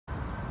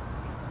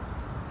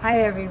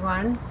Hi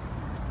everyone.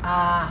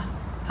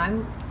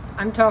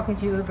 I'm talking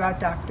to you about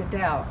Dr.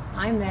 Dell.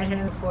 I met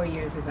him 4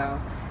 years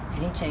ago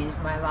and he changed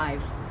my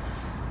life.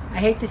 I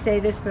hate to say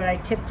this, but I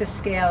tipped the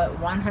scale at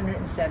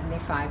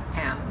 175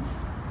 pounds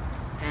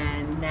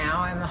and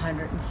now I'm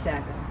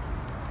 107.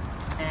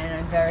 And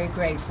I'm very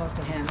grateful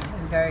to him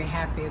and very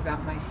happy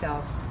about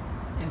myself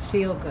and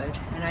feel good.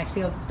 And I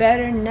feel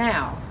better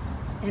now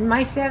in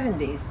my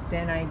 70s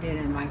than I did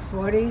in my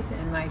 40s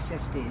and my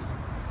 50s.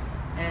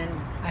 And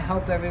I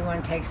hope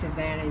everyone takes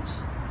advantage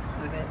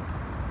of it.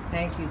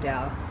 Thank you,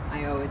 Dell.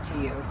 I owe it to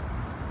you.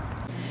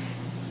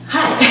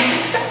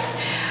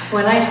 Hi.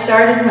 When I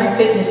started my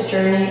fitness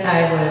journey,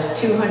 I was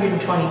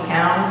 220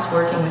 pounds.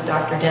 Working with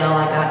Dr. Dell,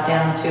 I got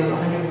down to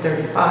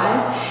 135.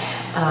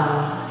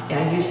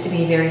 I used to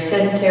be very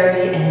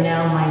sedentary, and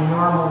now my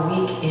normal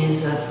week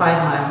is a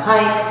 5-mile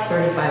hike,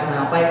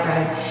 35-mile bike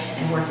ride,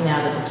 and working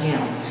out at the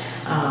gym.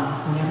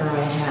 Whenever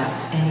I have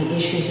any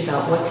issues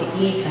about what to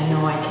eat, I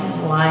know I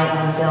can rely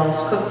on Dell's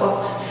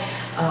cookbooks.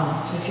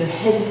 So if you're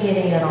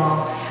hesitating at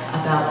all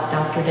about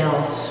Dr.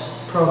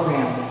 Dell's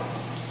program,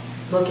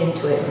 look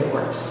into it. It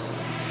works.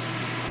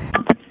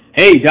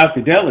 Hey,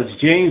 Dr. Dell, it's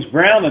James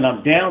Brown, and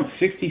I'm down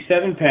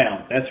 67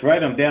 pounds. That's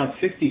right, I'm down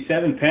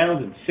 67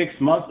 pounds in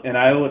 6 months, and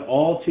I owe it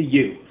all to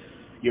you.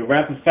 Your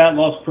rapid fat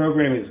loss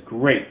program is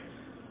great.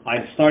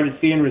 I started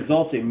seeing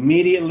results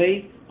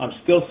immediately. I'm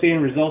still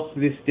seeing results to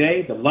this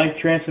day. The life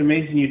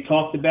transformation you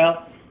talked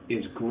about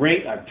is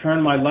great. I've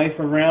turned my life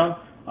around.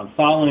 I'm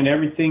following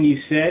everything you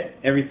said,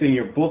 everything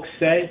your books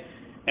say,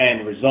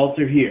 and results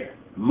are here.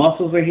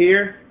 Muscles are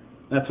here.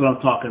 That's what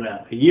I'm talking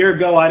about. A year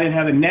ago, I didn't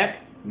have a neck.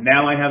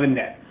 Now I have a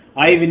neck.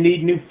 I even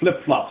need new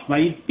flip-flops.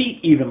 My feet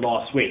even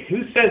lost weight.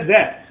 Who says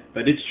that?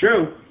 But it's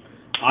true.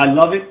 I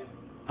love it.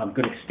 I'm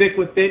going to stick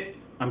with it.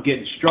 I'm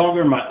getting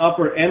stronger in my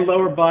upper and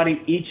lower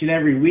body each and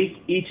every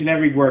week, each and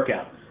every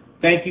workout.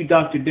 Thank you,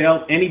 Dr.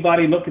 Dell.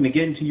 Anybody looking to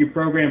get into your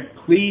program,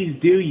 please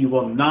do. You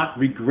will not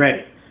regret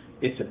it.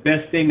 It's the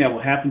best thing that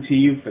will happen to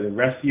you for the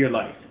rest of your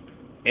life.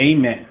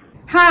 Amen.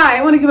 Hi,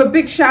 I want to give a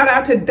big shout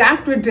out to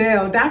Dr.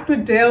 Dell. Dr.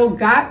 Dell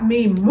got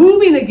me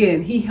moving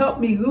again. He helped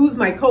me lose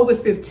my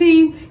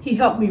COVID-15. He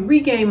helped me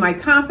regain my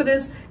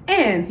confidence.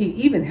 And he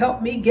even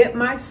helped me get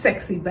my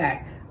sexy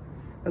back.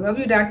 I love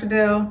you, Dr.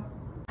 Dell.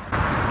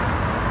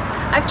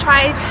 I've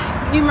tried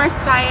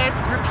numerous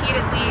diets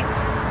repeatedly.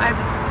 I've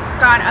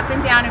gone up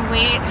and down in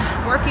weight.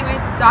 Working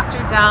with Dr.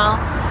 Dell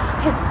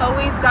has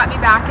always got me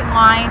back in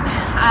line.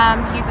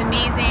 He's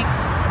amazing.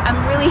 I'm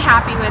really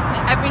happy with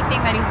everything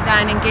that he's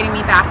done in getting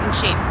me back in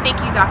shape. Thank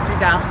you, Dr.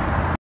 Dell.